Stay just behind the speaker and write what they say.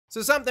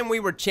So something we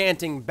were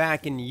chanting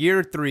back in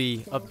year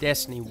 3 of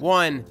Destiny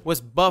 1 was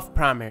buff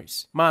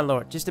primaries. My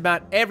lord, just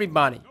about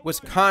everybody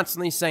was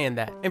constantly saying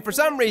that. And for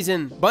some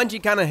reason,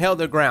 Bungie kind of held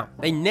their ground.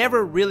 They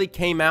never really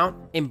came out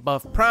in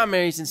buff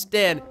primaries.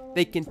 Instead,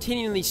 they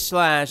continually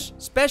slash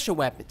special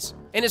weapons.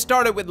 And it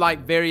started with like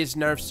various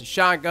nerfs to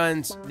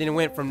shotguns, then it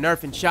went from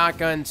nerfing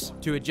shotguns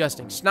to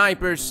adjusting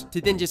snipers,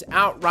 to then just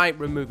outright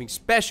removing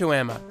special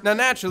ammo. Now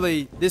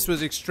naturally, this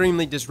was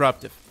extremely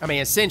disruptive. I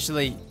mean,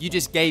 essentially, you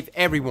just gave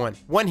everyone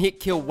one-hit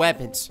kill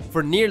weapons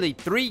for nearly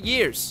 3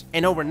 years,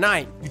 and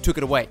overnight, you took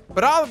it away.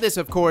 But all of this,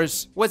 of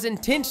course, was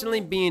intentionally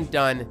being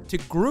done to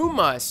groom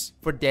us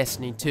for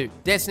Destiny 2.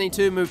 Destiny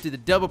 2 moved to the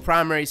double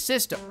primary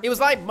system. It was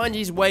like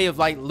Bungie's way of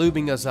like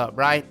lubing us up,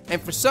 right? And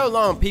for so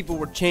long, people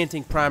were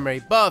chanting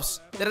primary buffs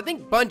that I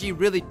think Bungie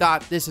really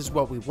thought this is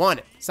what we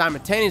wanted.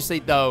 Simultaneously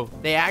though,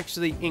 they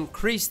actually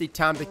increased the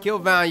time to kill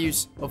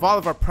values of all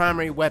of our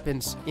primary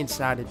weapons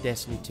inside of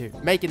Destiny 2,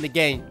 making the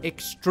game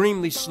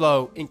extremely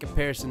slow in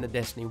comparison to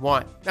Destiny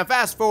 1. Now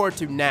fast forward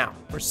to now.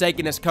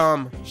 Forsaken has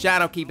come,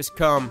 Shadowkeep has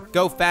come,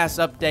 Go Fast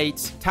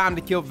updates, time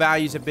to kill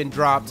values have been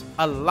dropped,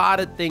 a lot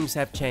of things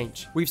have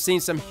changed. We've seen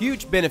some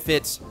huge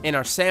benefits in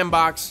our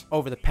sandbox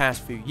over the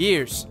past few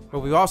years, but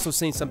we've also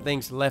seen some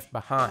things left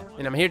behind.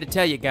 And I'm here to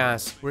tell you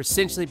guys, we're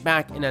essentially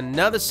back in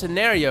another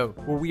scenario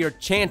where we are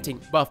chanting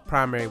buff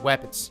primary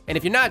weapons. And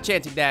if you're not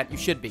chanting that, you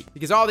should be.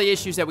 Because all the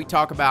issues that we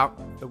talk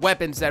about, the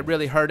weapons that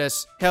really hurt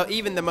us, hell,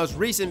 even the most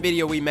recent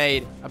video we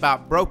made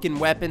about broken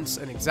weapons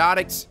and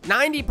exotics,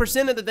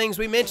 90% of the things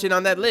we mentioned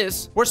on that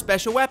list were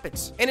special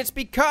weapons. And it's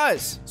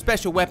because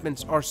special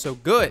weapons are so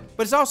good,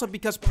 but it's also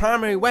because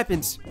primary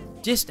weapons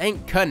just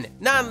ain't cutting it.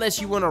 Not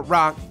unless you want to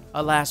rock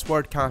a last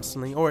word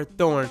constantly, or a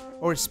thorn,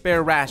 or a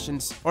spare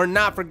rations, or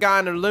not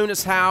forgotten, or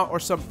Luna's Howl,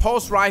 or some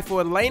pulse rifle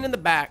and laying in the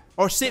back,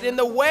 or sit in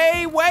the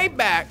way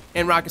back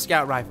and rock a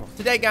scout rifle.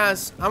 Today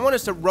guys, I want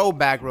us to roll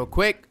back real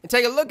quick and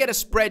take a look at a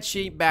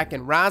spreadsheet back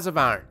in Rise of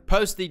Iron,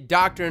 post the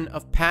Doctrine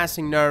of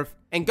Passing Nerf,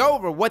 and go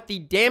over what the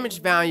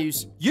damage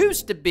values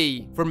used to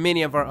be for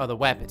many of our other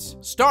weapons,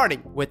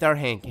 starting with our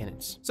hand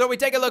cannons. So we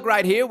take a look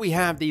right here, we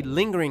have the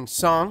Lingering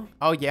Song.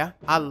 Oh yeah,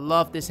 I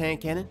love this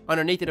hand cannon.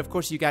 Underneath it, of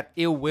course, you got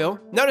Ill Will.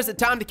 Notice the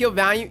time to kill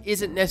value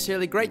isn't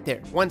necessarily great there.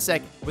 1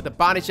 second, with a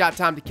body shot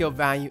time to kill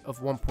value of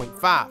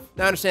 1.5. Now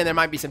I understand there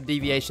might be some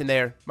deviation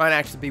there. Might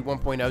actually be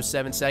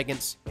 1.07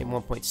 seconds and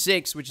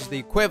 1.6, which is the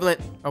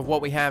equivalent of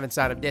what we have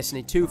inside of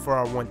Destiny 2 for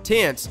our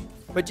 110s.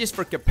 But just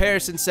for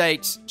comparison's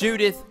sakes,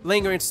 Judith,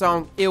 Lingering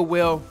Song, Ill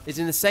Will is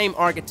in the same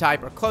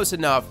archetype or close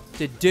enough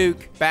to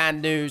Duke,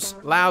 Bad News,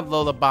 Loud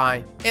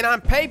Lullaby. And on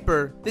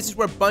paper, this is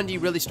where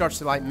Bungie really starts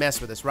to like mess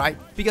with us, right?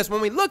 Because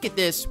when we look at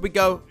this, we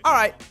go, all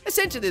right,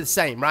 essentially the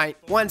same, right?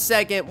 1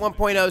 second,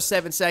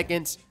 1.07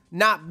 seconds.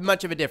 Not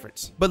much of a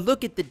difference. But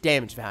look at the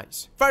damage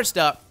values. First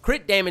up,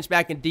 crit damage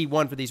back in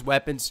D1 for these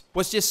weapons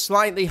was just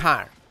slightly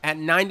higher, at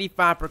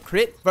 95 per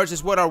crit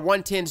versus what our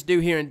 110s do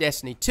here in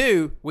Destiny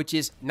 2, which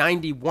is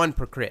 91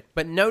 per crit.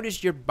 But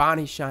notice your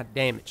body shot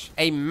damage.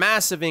 A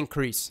massive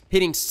increase,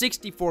 hitting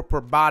 64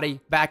 per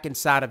body back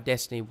inside of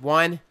Destiny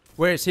 1,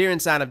 whereas here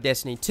inside of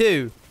Destiny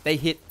 2, they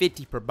hit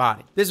 50 per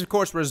body. This of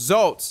course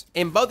results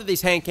in both of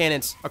these hand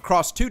cannons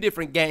across 2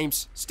 different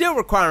games still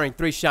requiring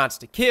 3 shots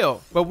to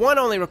kill, but one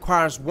only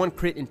requires 1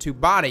 crit and 2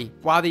 body,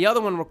 while the other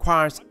one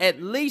requires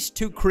at least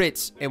 2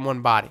 crits and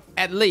 1 body.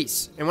 At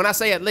least. And when I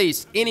say at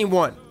least,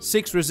 anyone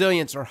 6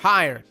 resilience or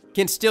higher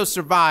can still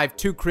survive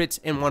 2 crits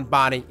and 1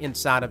 body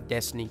inside of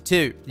Destiny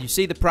 2. You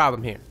see the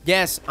problem here?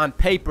 Yes, on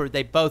paper,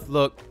 they both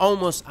look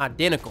almost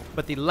identical,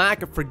 but the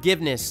lack of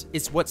forgiveness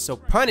is what's so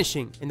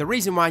punishing and the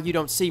reason why you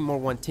don't see more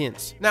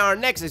 110s. Now, our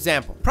next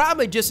example,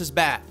 probably just as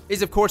bad,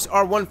 is of course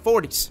our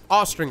 140s.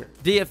 Austringer,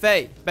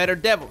 DFA, Better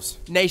Devils,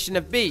 Nation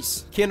of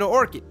Beasts, Kindle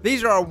Orchid.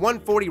 These are our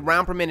 140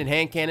 round per minute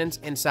hand cannons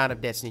inside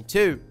of Destiny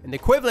 2, and the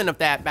equivalent of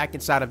that back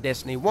inside of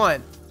Destiny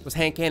 1 was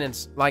hand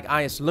cannons like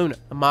Ias Luna,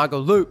 Imago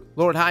Luke,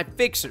 Lord High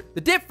Fixer. The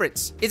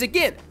difference is,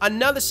 again,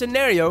 another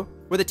scenario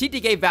where the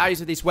TTK values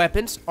of these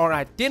weapons are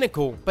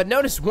identical, but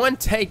notice one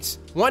takes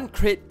 1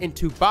 crit and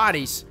 2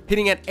 bodies,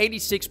 hitting at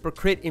 86 per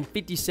crit and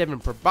 57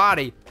 per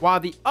body, while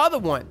the other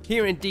one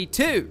here in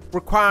D2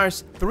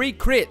 requires 3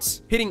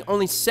 crits, hitting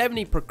only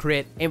 70 per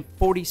crit and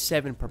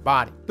 47 per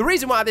body. The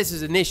reason why this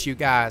is an issue,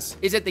 guys,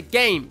 is that the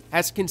game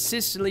has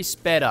consistently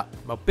sped up.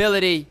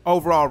 Mobility,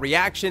 overall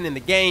reaction in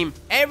the game,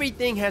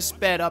 everything has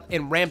sped up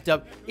and ramped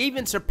up,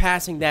 even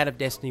surpassing that of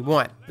Destiny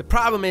 1. The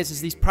problem is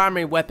these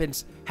primary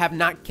weapons have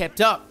not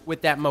kept up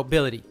with that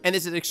mobility, and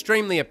this is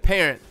extremely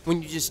apparent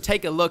when you just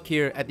take a look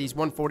here at these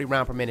 140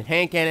 round per minute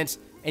hand cannons,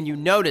 and you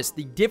notice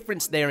the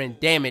difference there in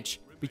damage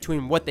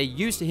between what they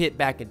used to hit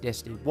back in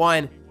Destiny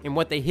 1 and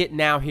what they hit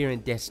now here in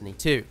Destiny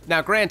 2.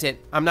 Now granted,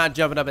 I'm not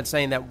jumping up and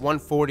saying that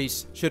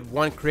 140s should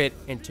 1 crit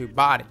and 2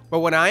 body, but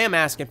what I am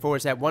asking for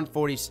is that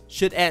 140s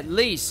should at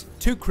least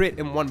 2 crit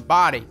and 1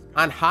 body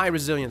on high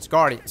resilience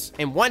Guardians,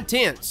 and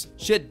 110s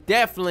should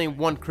definitely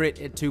 1 crit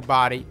and 2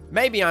 body,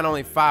 maybe on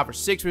only 5 or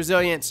 6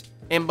 resilience,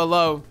 and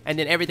below, and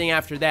then everything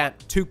after that,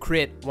 2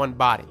 crit, 1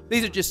 body.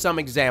 These are just some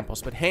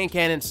examples, but hand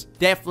cannons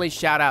definitely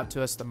shout out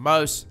to us the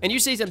most. And you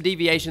see some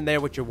deviation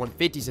there with your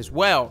 150s as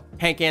well.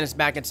 Hand cannons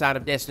back inside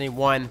of Destiny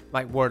 1,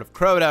 like Word of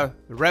Croteau,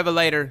 the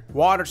Revelator,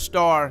 Water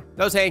Star.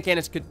 Those hand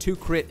cannons could 2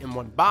 crit in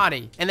 1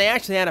 body, and they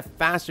actually had a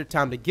faster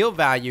time to kill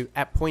value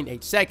at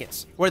 0.8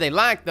 seconds. Where they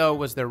lacked, though,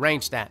 was their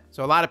range stat.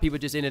 So a lot of people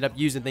just ended up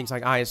using things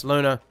like IS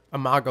Luna,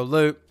 Imago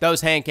Loop,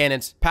 those hand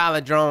cannons,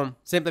 Palindrome,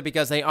 simply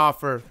because they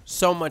offer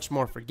so much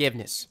more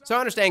forgiveness. So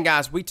understand,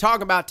 guys, we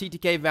talk about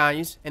TTK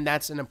values, and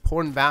that's an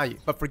important value,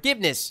 but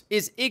forgiveness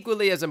is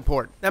equally as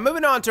important. Now,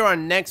 moving on to our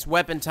next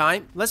weapon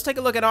type, let's take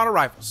a look at auto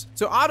rifles.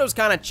 So autos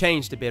kind of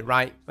changed a bit,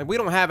 right? Like, we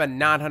don't have a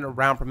 900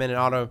 round per minute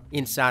auto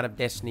inside of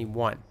Destiny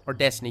 1 or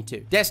Destiny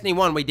 2. Destiny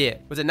 1 we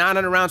did. Was it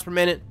 900 rounds per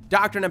minute?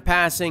 Doctrine of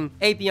Passing,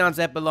 Atheon's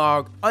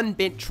Epilogue,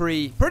 Unbent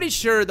Tree. Pretty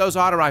sure those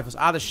auto rifles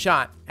either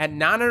shot at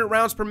 900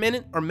 rounds per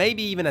minute or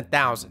maybe even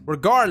 1,000.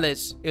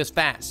 Regardless, it was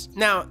fast.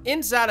 Now,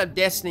 inside of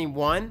Destiny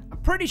 1, I'm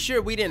pretty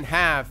sure we didn't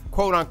have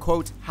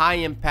quote-unquote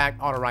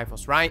high-impact auto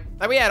rifles, right?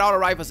 Like, we had auto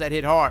rifles that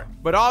hit hard,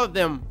 but all of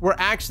them were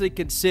actually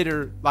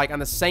considered like on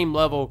the same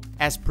level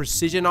as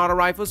precision auto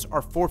rifles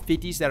or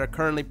 450s that are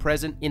currently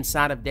present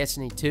inside of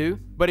Destiny 2.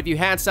 But if you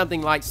had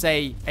something like,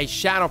 say, a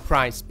Shadow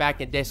Price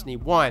back in Destiny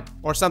 1,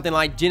 or something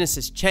like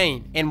Genesis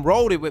Chain, and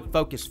rolled it with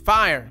Focused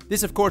Fire,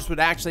 this of course would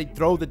actually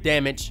throw the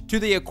damage to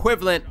the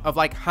equivalent of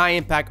like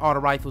high-impact auto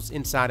rifles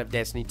inside of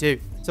Destiny 2.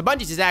 So Bungie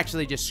just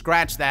actually just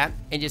scratched that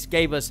and just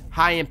gave us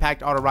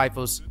high-impact auto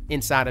rifles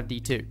inside of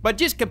D2. But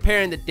just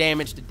comparing the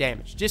damage to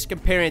damage, just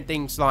comparing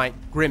things like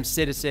Grim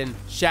Citizen,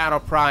 Shadow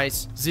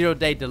Price, Zero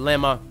Day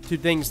Dilemma, to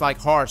things like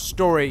Horror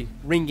Story,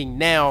 Ringing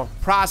Nail,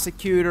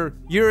 Prosecutor,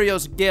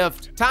 Uriel's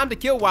Gift, time to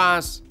kill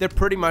wise, they're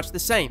pretty much the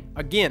same.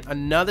 Again,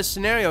 another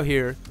scenario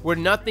here where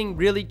nothing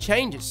really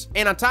changes.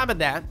 And on top of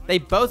that, they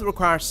both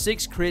require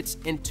 6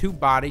 crits and 2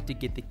 body to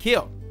get the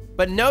kill.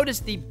 But notice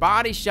the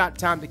body shot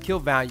time to kill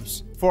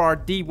values for our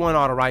D1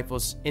 auto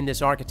rifles in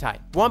this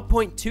archetype.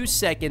 1.2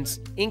 seconds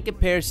in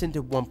comparison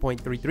to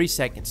 1.33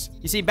 seconds.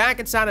 You see, back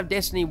inside of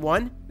Destiny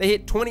 1, they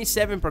hit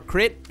 27 per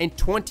crit and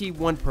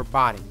 21 per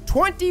body.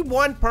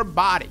 21 per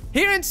body.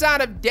 Here inside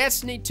of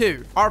Destiny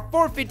 2, our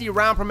 450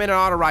 round per minute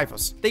auto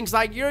rifles, things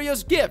like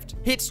Uriel's Gift,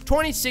 hits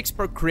 26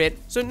 per crit,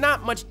 so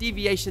not much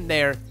deviation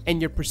there, and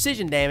your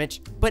precision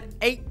damage, but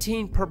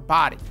 18 per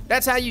body.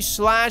 That's how you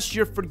slash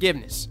your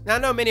forgiveness. Now, I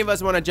know many of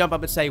us want to jump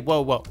up and say,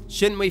 whoa,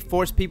 shouldn't we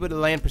force people to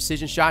land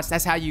precision shots?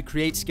 That's how you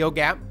create skill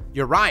gap.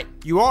 You're right.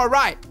 You are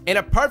right. In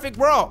a perfect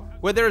world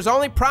where there's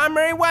only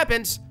primary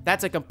weapons,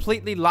 that's a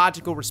completely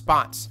logical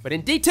response. But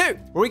in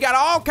D2, where we got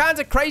all kinds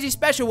of crazy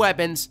special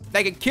weapons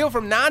that can kill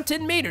from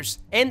 9-10 meters,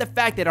 and the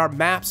fact that our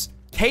maps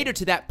cater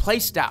to that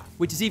playstyle,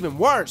 which is even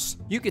worse,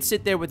 you could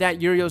sit there with that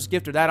Uriel's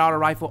Gift or that auto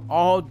rifle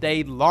all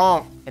day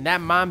long, and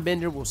that mind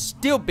bender will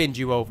still bend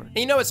you over. And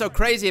you know what's so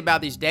crazy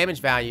about these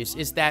damage values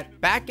is that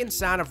back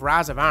inside of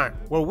Rise of Iron,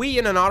 were we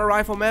in an auto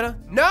rifle meta?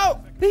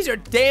 No! These are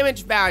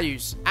damage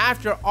values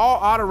after all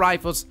auto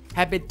rifles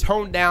have been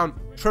toned down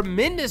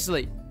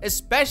tremendously,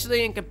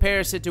 especially in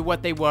comparison to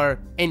what they were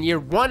in year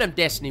 1 of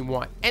Destiny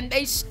 1. And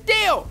they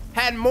still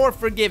had more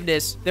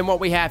forgiveness than what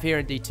we have here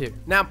in D2.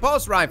 Now,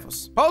 pulse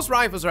rifles. Pulse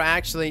rifles are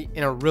actually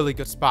in a really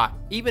good spot,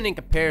 even in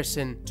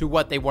comparison to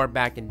what they were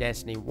back in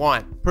Destiny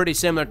 1. Pretty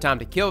similar time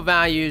to kill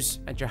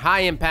values. At your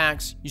high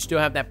impacts, you still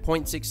have that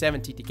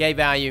 0.67 TTK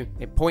value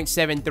and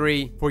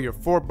 0.73 for your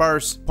 4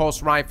 burst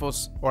pulse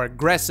rifles, or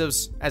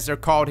aggressives as they're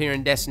called here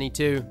in Destiny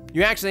 2.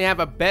 You actually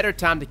have a better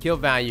time to kill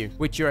value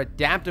with your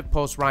adaptive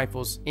pulse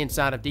rifles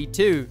inside of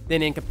D2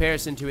 than in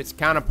comparison to its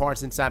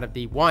counterparts inside of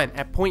D1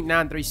 at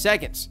 0.93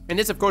 seconds. And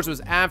this of course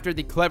was after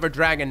the Clever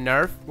Dragon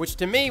nerf, which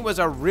to me was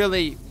a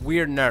really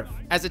weird nerf,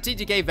 as the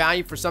TTK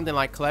value for something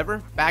like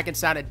Clever back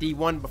inside of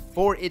D1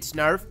 before its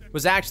nerf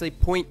was actually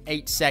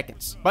 0.8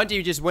 seconds.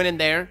 Bungie just went in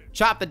there,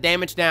 chopped the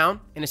damage down,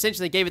 and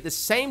essentially gave it the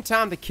same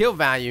time to kill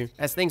value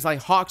as things like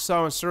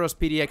Hawksaw and Suros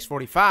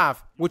PDX-45,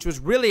 which was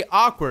really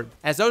awkward,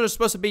 as those are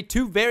supposed to be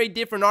 2 very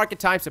different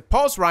archetypes of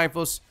pulse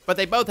rifles, but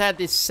they both had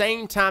the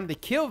same time to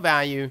kill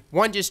value.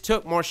 One just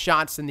took more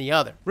shots than the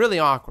other. Really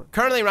awkward.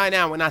 Currently right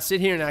now, when I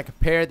sit here and I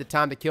compare the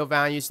time to kill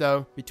values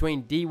though,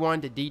 between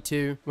D1 to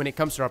D2, when it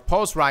comes to our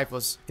pulse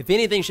rifles, if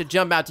anything should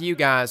jump out to you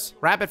guys,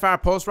 rapid fire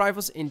pulse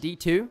rifles in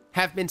D2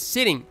 have been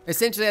sitting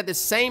essentially at the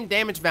same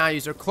damage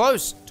values or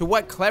close to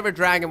what Clever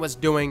Dragon was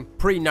doing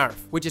pre-nerf,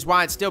 which is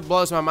why it still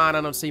blows my mind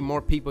I don't see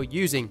more people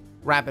using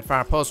rapid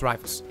fire pulse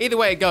rifles. Either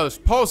way it goes,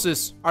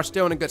 pulses are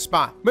still in a good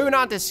spot. Moving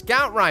on to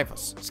scout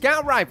rifles.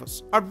 Scout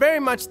rifles are very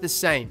much the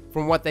same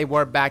from what they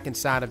were back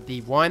inside of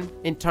D1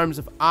 in terms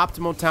of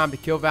optimal time to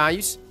kill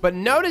values, but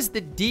notice the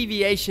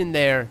deviation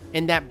there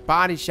in that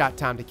body shot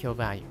time to kill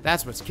value.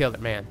 That's what's killer,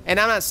 man. And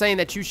I'm not saying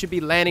that you should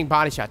be landing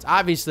body shots.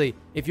 Obviously,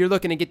 if you're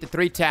looking to get the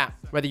 3-tap,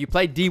 whether you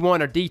play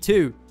D1 or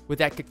D2, with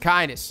that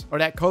Cocytus, or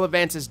that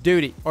Colavance's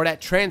Duty, or that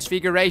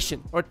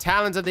Transfiguration, or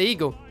Talons of the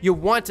Eagle, you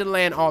want to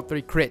land all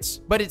 3 crits.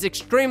 But it's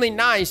extremely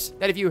nice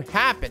that if you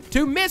happen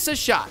to miss a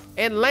shot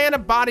and land a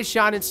body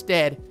shot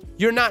instead,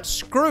 you're not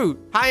screwed.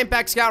 High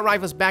impact scout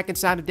rifles back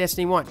inside of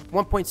Destiny 1.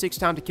 1.6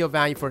 time to kill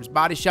value for its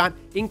body shot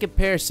in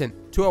comparison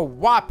to a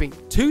whopping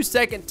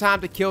 2-second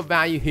time to kill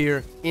value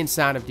here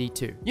inside of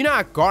D2. You know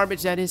how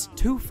garbage that is?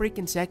 2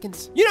 freaking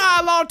seconds? You know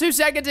how long 2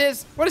 seconds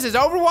is? What is this,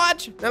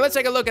 Overwatch? Now let's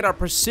take a look at our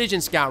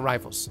precision scout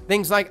rifles.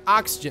 Things like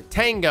Oxygen,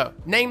 Tango,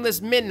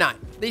 Nameless Midnight.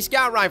 These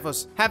scout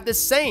rifles have the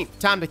same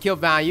time to kill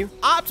value,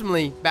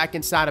 optimally back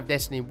inside of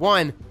Destiny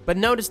 1, but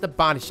notice the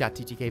body shot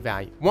TTK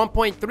value.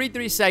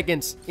 1.33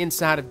 seconds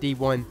inside of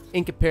D1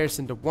 in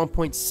comparison to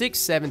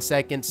 1.67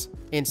 seconds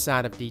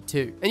inside of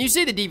D2. And you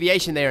see the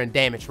deviation there in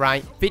damage,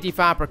 right?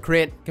 55 per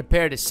crit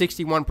compared to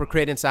 61 per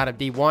crit inside of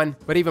D1.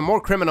 But even more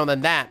criminal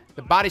than that,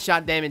 the body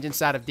shot damage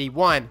inside of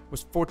D1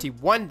 was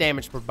 41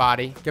 damage per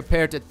body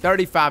compared to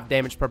 35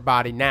 damage per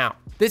body now.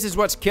 This is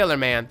what's killer,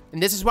 man.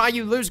 And this is why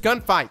you lose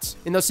gunfights.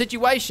 In those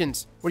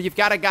situations where you've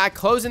got a guy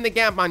closing the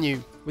gap on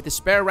you with the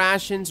spare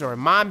rations or a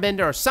mind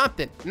bender or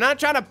something. I'm not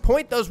trying to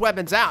point those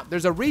weapons out.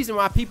 There's a reason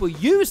why people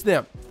use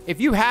them. If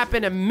you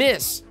happen to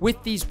miss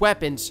with these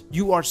weapons,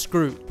 you are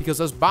screwed because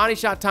those body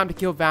shot time to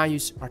kill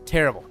values are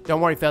terrible.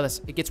 Don't worry,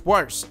 fellas, it gets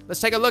worse. Let's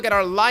take a look at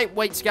our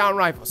lightweight scout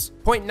rifles.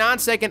 0.9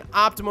 second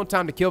optimal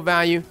time to kill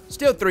value,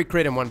 still 3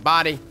 crit in 1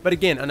 body. But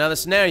again, another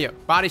scenario.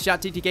 Body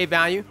shot TTK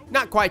value,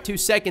 not quite 2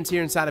 seconds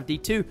here inside of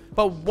D2,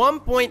 but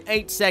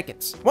 1.8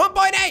 seconds.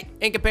 1.8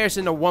 in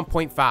comparison to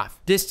 1.5.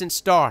 Distant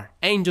Star,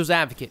 Angel's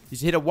Advocate. You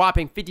hit a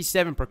whopping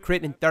 57 per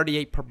crit and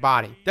 38 per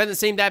body. Doesn't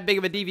seem that big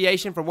of a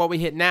deviation from what we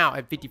hit now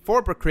at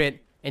 54 per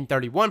crit and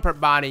 31 per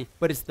body,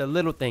 but it's the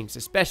little things,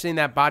 especially in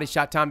that body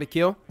shot time to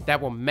kill,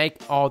 that will make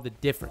all the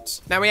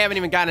difference. Now, we haven't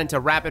even gotten into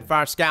rapid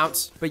fire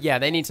scouts, but yeah,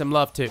 they need some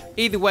love too.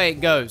 Either way it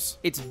goes,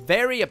 it's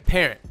very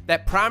apparent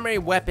that primary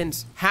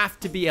weapons have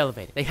to be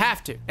elevated. They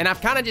have to. And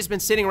I've kind of just been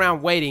sitting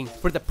around waiting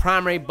for the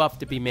primary buff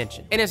to be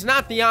mentioned. And it's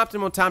not the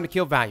optimal time to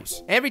kill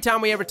values. Every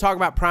time we ever talk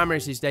about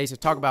primaries these days or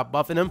talk about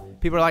buffing them,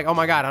 people are like, oh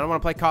my God, I don't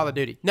want to play Call of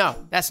Duty. No,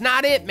 that's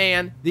not it,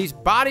 man. These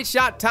body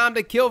shot time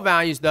to kill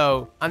values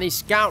though, on these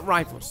scout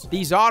rifles,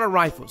 these auto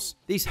rifles,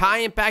 these high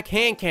impact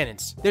hand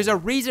cannons, there's a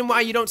reason why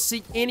you don't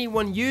see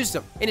anyone use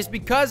them. And it's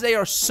because they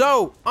are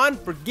so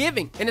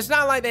unforgiving. And it's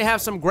not like they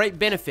have some great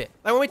benefit.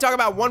 Like when we talk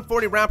about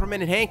 140 round per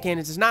minute hand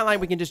cannons, it's not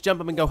like we can just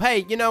jump up and go,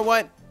 hey, you know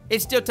what?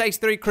 It still takes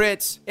 3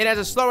 crits. It has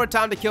a slower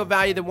time to kill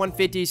value than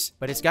 150s,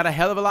 but it's got a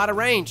hell of a lot of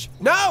range.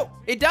 No,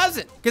 it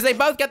doesn't, because they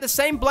both got the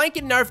same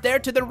blanket nerf there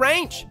to the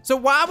range. So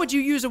why would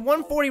you use a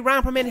 140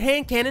 round per minute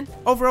hand cannon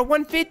over a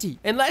 150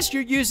 unless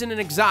you're using an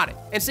exotic?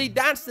 And see,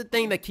 that's the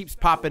thing that keeps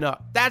popping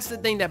up. That's the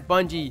thing that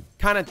Bungie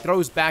kind of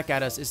throws back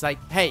at us. It's like,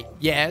 hey,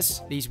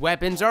 yes, these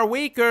weapons are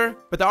weaker,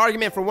 but the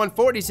argument for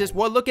 140s is,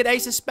 well, look at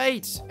Ace of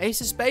Spades.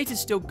 Ace of Spades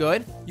is still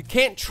good. You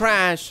can't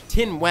trash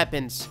 10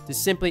 weapons to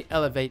simply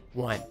elevate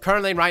 1.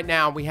 Currently, right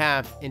now, we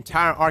have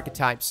entire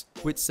archetypes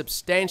with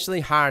substantially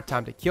higher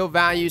time to kill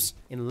values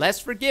and less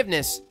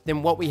forgiveness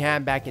than what we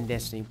had back in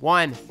Destiny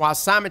 1, while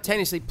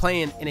simultaneously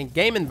playing in a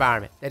game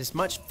environment that is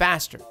much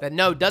faster, that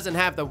doesn't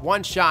have the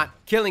one-shot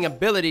killing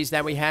abilities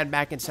that we had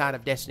back inside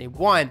of Destiny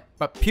 1,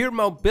 but pure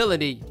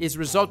mobility is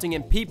resulting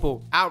in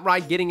people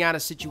outright getting out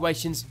of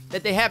situations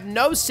that they have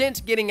no sense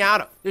getting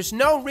out of. There's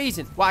no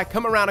reason why I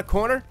come around a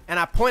corner and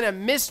I point a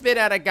misfit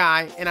at a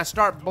guy and I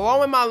start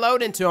blowing my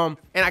load into him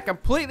and I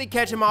completely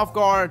catch him off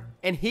guard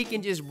and he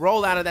can just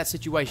roll out of that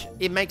situation.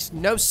 It makes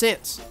no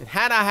sense. And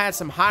had I had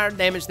some higher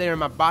damage there in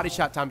my body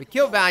shot time to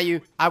kill value,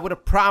 I would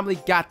have probably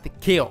got the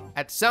kill.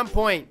 At some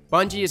point,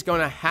 Bungie is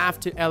going to have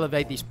to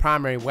elevate these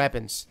primary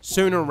weapons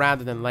sooner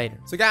rather than later.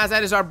 So guys,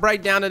 that is our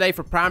breakdown today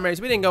for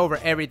primaries. We didn't go over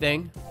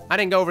everything. I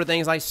didn't go over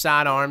things like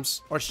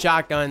sidearms or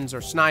shotguns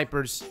or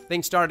snipers.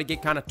 Things started to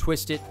get kind of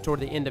twisted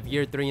toward the end of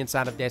year 3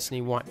 inside of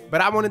Destiny 1.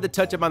 But I wanted to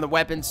touch up on the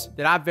weapons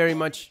that I very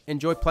much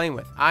enjoy playing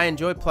with. I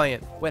enjoy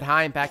playing with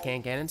high impact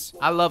hand cannons.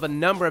 I love a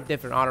number of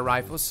different auto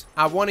rifles.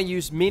 I want to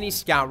use mini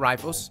scout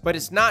rifles, but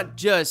it's not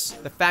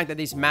just the fact that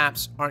these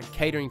maps aren't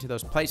catering to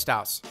those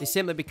playstyles. It's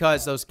simply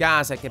because those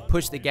guys that can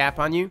push the gap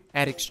on you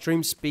at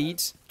extreme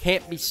speeds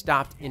can't be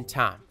stopped in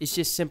time. It's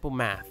just simple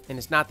math. And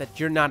it's not that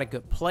you're not a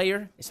good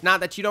player. It's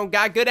not that you don't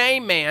got good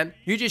aim, man.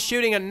 You're just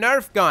shooting a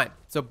Nerf gun.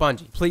 So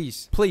Bungie,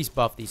 please, please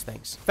buff these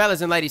things.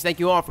 Fellas and ladies, thank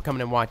you all for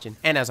coming and watching.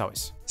 And as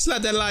always,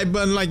 slap that like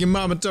button like your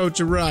mama told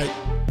you right.